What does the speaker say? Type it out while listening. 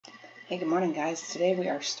Hey, good morning, guys. Today we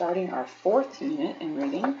are starting our 4th unit in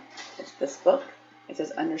reading. It's this book. It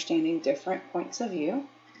says Understanding Different Points of View.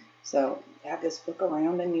 So have this book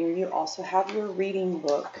around and near you. Also have your reading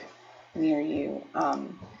book near you.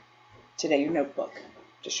 Today, your notebook.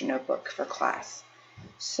 Just your notebook for class.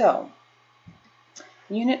 So,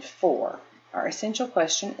 Unit 4. Our essential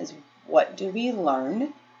question is, what do we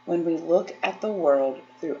learn when we look at the world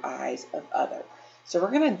through eyes of others? So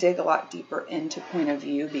we're going to dig a lot deeper into point of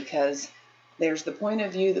view, because there's the point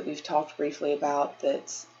of view that we've talked briefly about,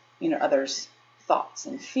 that's, others' thoughts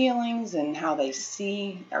and feelings and how they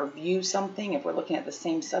see or view something. If we're looking at the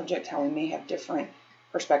same subject, how we may have different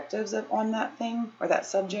perspectives on that thing or that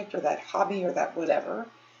subject or that hobby or that whatever.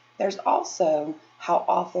 There's also how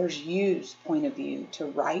authors use point of view to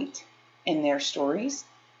write in their stories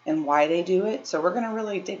and why they do it. So we're going to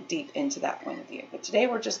really dig deep into that point of view. But today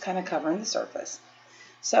we're just kind of covering the surface.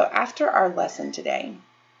 So after our lesson today,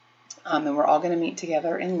 and we're all going to meet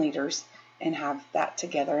together in leaders and have that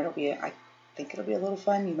together. I think it'll be a little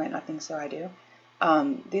fun. You might not think so. I do.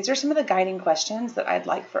 These are some of the guiding questions that I'd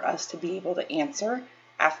like for us to be able to answer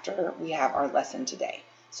after we have our lesson today.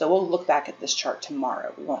 So we'll look back at this chart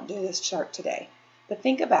tomorrow. We won't do this chart today. But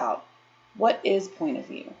think about, what is point of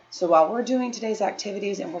view? So while we're doing today's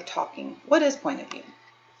activities and we're talking, what is point of view?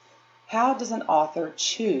 How does an author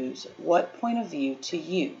choose what point of view to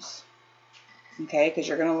use? Okay, because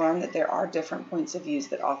you're going to learn that there are different points of views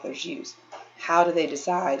that authors use. How do they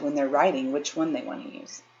decide when they're writing which one they want to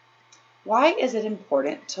use? Why is it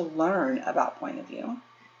important to learn about point of view?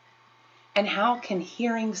 And how can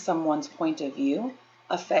hearing someone's point of view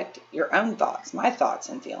affect your own thoughts, my thoughts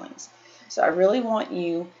and feelings? So I really want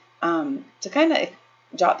you to kind of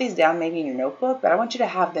jot these down maybe in your notebook, but I want you to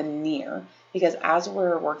have them near, because as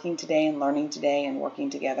we're working today and learning today and working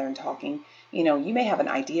together and talking, you may have an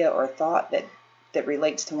idea or a thought that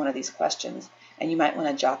relates to one of these questions, and you might want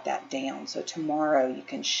to jot that down so tomorrow you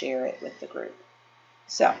can share it with the group.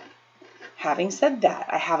 So, having said that,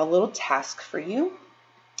 I have a little task for you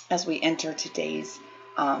as we enter today's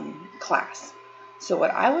class. So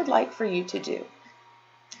what I would like for you to do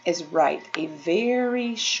is write a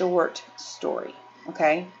very short story,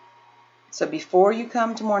 okay? So before you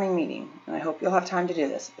come to morning meeting, and I hope you'll have time to do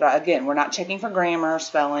this, but again, we're not checking for grammar or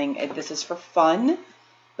spelling. This is for fun,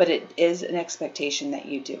 but it is an expectation that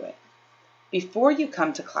you do it. Before you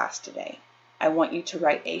come to class today, I want you to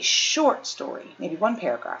write a short story, maybe 1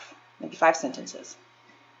 paragraph, maybe 5 sentences,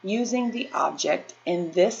 using the object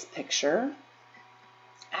in this picture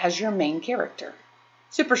as your main character.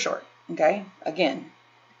 Super short, okay? Again,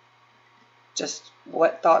 just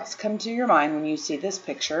what thoughts come to your mind when you see this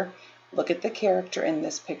picture. Look at the character in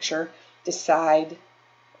this picture. Decide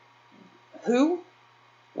who,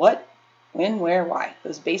 what, when, where, why.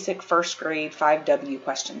 Those basic first grade 5W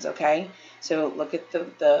questions, okay? So look at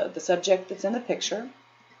the subject that's in the picture.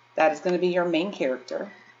 That is going to be your main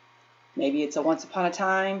character. Maybe it's a once upon a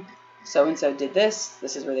time, so-and-so did this,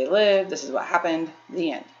 this is where they lived, this is what happened,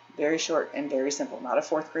 the end. Very short and very simple. Not a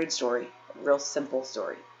 4th grade story, a real simple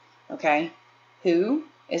story, okay? Who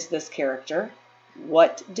is this character?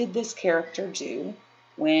 What did this character do?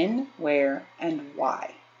 When, where, and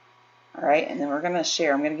why? All right, and then we're going to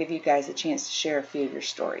share. I'm going to give you guys a chance to share a few of your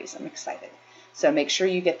stories. I'm excited. So make sure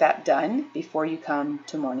you get that done before you come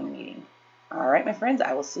to morning meeting. All right, my friends,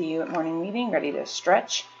 I will see you at morning meeting, ready to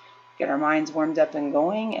stretch, get our minds warmed up and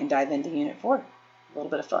going, and dive into Unit 4. A little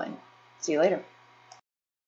bit of fun. See you later.